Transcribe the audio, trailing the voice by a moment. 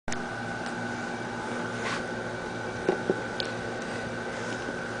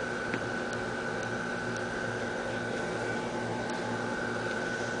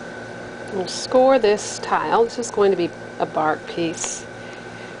We'll score this tile. This is going to be a bark piece.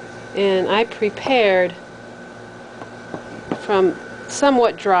 And I prepared from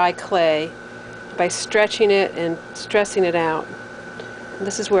somewhat dry clay by stretching it and stressing it out. And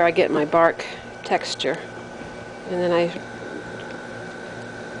this is where I get my bark texture. And then I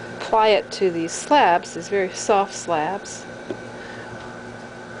apply it to these slabs, these very soft slabs,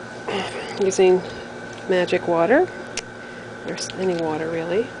 using magic water, or any water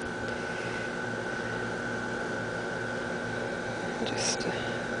really. Just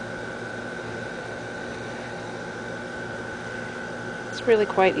it's really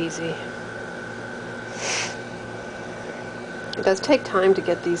quite easy. It does take time to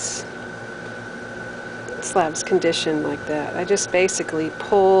get these slabs conditioned like that. I just basically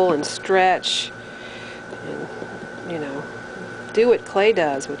pull and stretch and, you know, do what clay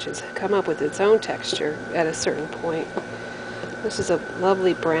does, which is come up with its own texture at a certain point. This is a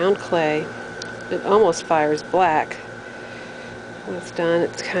lovely brown clay. It almost fires black. When it's done,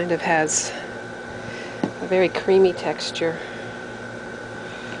 it kind of has a very creamy texture.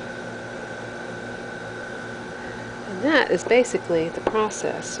 And that is basically the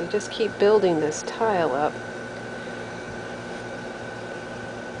process. You just keep building this tile up.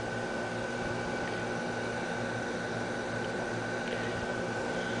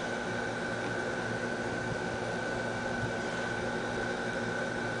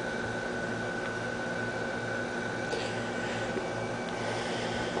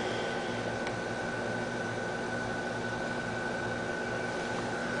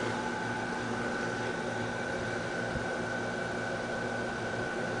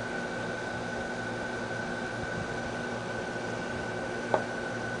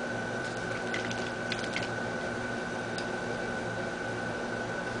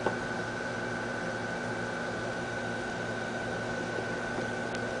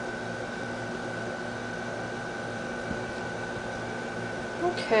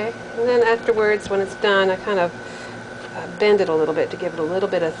 Okay, and then afterwards, when it's done, I kind of bend it a little bit to give it a little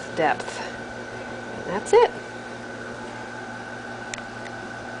bit of depth. And that's it.